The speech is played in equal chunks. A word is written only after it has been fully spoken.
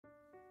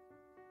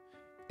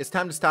It's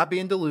time to stop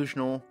being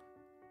delusional,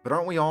 but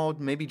aren't we all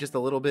maybe just a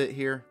little bit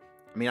here?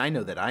 I mean, I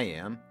know that I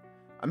am.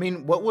 I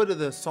mean, what would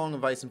the Song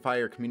of Ice and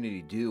Fire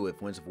community do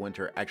if Winds of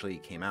Winter actually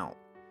came out?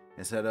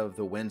 Instead of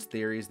the winds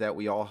theories that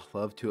we all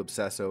love to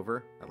obsess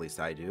over, at least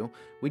I do,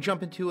 we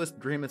jump into a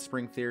Dream of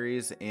Spring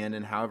theories, and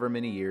in however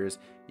many years,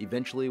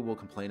 eventually we'll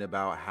complain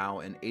about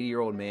how an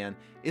 80-year-old man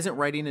isn't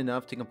writing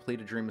enough to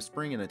complete a Dream of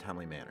Spring in a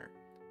timely manner.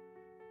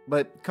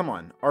 But come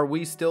on, are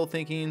we still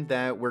thinking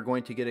that we're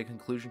going to get a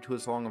conclusion to a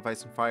Song of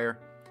Ice and Fire?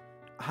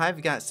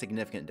 I've got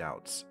significant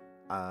doubts.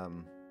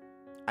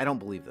 I don't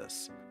believe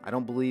this. I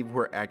don't believe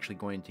we're actually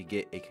going to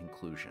get a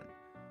conclusion.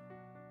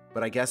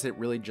 But I guess it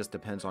really just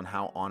depends on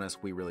how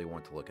honest we really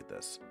want to look at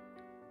this.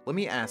 Let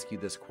me ask you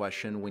this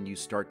question when you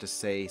start to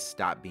say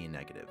stop being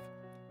negative.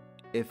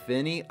 If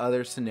any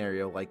other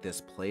scenario like this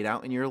played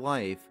out in your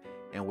life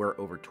and we're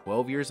over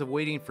 12 years of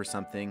waiting for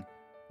something,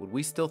 would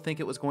we still think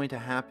it was going to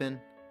happen?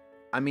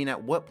 I mean,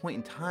 at what point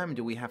in time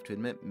do we have to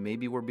admit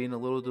maybe we're being a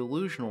little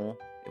delusional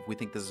if we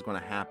think this is going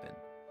to happen?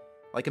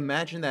 Like,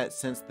 imagine that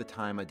since the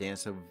time A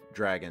Dance with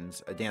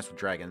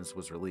Dragons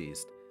was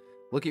released,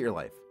 look at your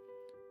life.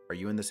 Are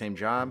you in the same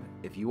job?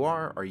 If you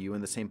are you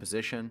in the same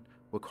position?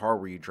 What car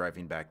were you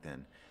driving back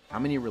then? How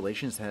many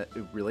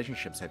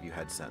relationships have you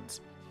had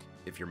since?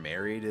 If you're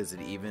married, is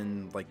it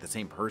even like the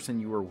same person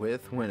you were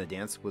with when A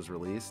Dance was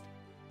released?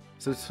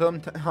 So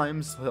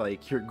sometimes,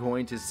 like, you're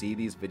going to see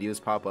these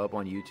videos pop up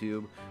on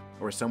YouTube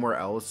or somewhere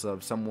else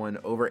of someone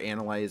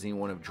overanalyzing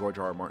one of George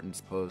R.R.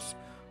 Martin's posts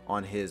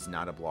on his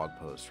Not a Blog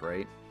post,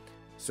 right?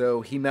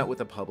 So he met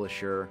with a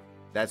publisher.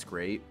 That's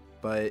great,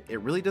 but it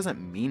really doesn't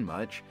mean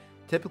much.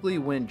 Typically,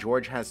 when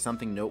George has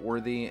something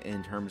noteworthy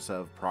in terms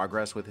of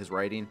progress with his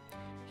writing,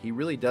 he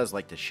really does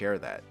like to share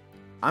that.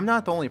 I'm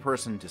not the only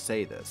person to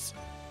say this.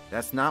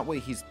 That's not what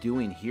he's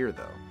doing here,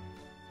 though.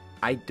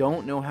 I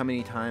don't know how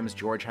many times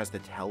George has to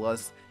tell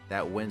us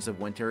that Winds of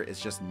Winter is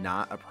just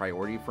not a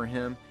priority for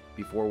him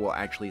before we'll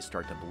actually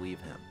start to believe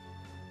him.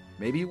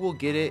 Maybe we'll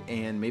get it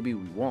and maybe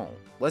we won't.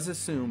 Let's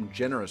assume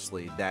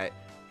generously that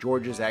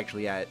George is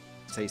actually at,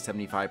 say,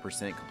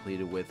 75%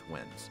 completed with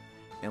Winds.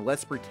 And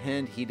let's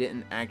pretend he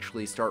didn't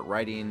actually start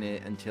writing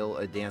it until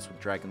A Dance with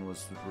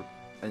Dragons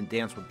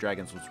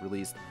was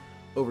released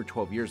over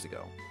 12 years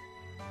ago.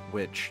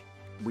 Which,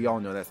 we all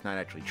know that's not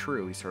actually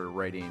true. He started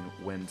writing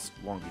Winds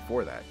long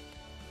before that.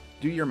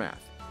 Do your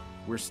math.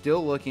 We're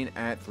still looking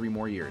at 3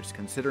 more years,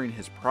 considering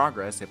his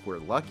progress if we're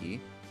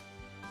lucky.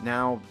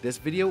 Now, this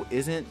video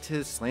isn't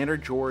to slander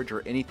George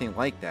or anything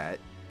like that.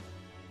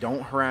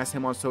 Don't harass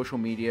him on social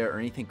media or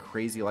anything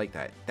crazy like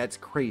that. That's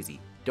crazy.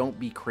 Don't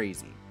be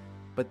crazy.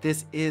 But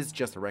this is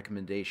just a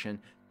recommendation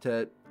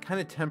to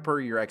kind of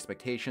temper your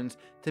expectations,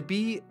 to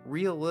be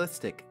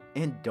realistic,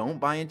 and don't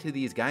buy into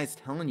these guys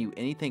telling you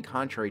anything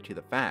contrary to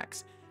the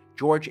facts.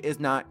 George is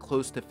not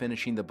close to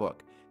finishing the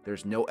book.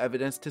 There's no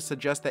evidence to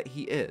suggest that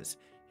he is.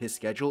 His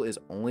schedule is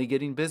only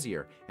getting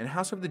busier, and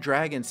House of the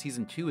Dragon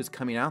Season 2 is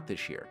coming out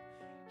this year.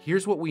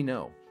 Here's what we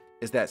know,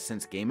 is that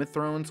since Game of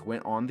Thrones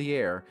went on the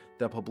air,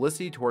 the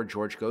publicity toward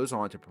George goes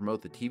on to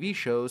promote the TV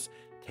shows,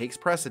 takes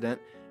precedent,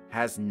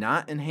 has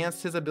not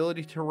enhanced his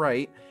ability to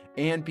write,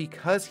 and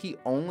because he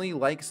only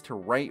likes to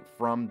write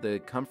from the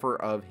comfort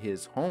of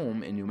his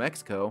home in New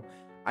Mexico,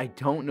 I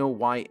don't know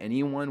why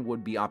anyone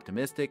would be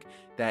optimistic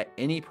that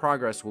any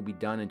progress will be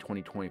done in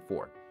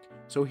 2024.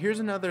 So here's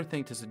another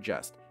thing to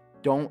suggest.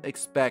 Don't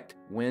expect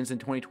wins in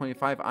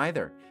 2025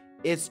 either.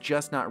 It's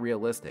just not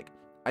realistic.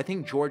 I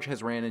think George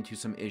has ran into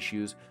some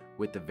issues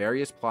with the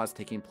various plots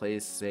taking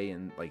place, say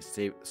in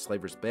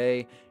Slaver's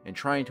Bay, and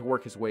trying to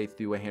work his way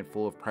through a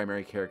handful of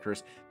primary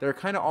characters that are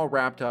kind of all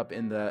wrapped up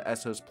in the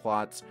Essos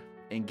plots,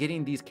 and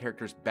getting these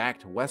characters back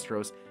to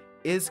Westeros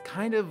is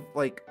kind of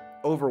like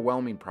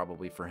overwhelming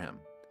probably for him.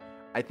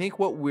 I think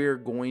what we're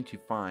going to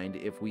find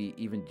if we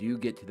even do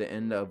get to the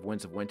end of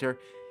Winds of Winter,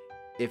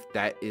 if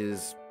that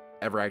is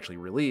ever actually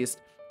released,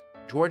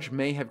 George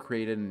may have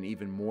created an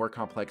even more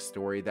complex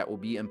story that will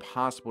be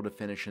impossible to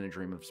finish in A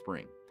Dream of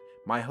Spring.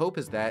 My hope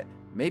is that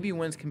maybe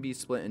Winds can be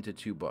split into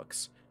 2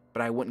 books,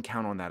 but I wouldn't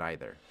count on that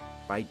either.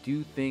 But I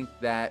do think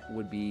that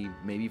would be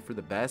maybe for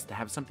the best to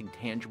have something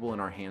tangible in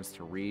our hands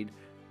to read.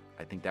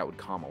 I think that would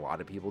calm a lot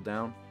of people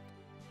down,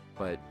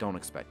 but don't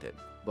expect it.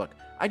 Look,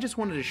 I just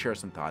wanted to share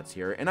some thoughts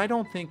here, and I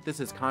don't think this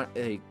is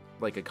a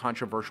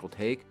controversial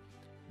take,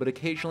 but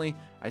occasionally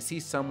I see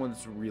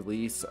someone's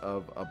release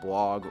of a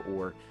blog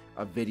or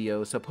a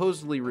video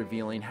supposedly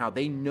revealing how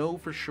they know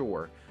for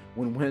sure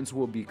when Winds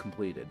will be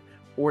completed,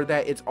 or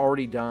that it's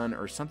already done,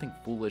 or something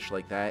foolish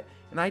like that.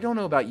 And I don't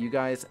know about you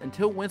guys,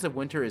 until Winds of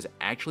Winter is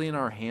actually in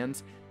our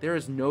hands, there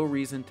is no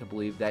reason to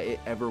believe that it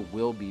ever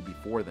will be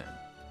before then.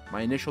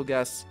 My initial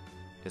guess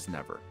is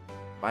never,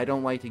 but I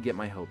don't like to get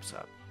my hopes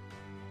up.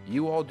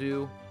 You all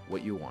do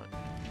what you want.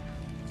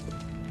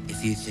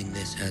 If you think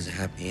this has a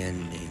happy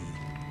ending,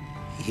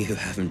 you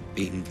haven't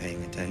been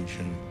paying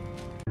attention.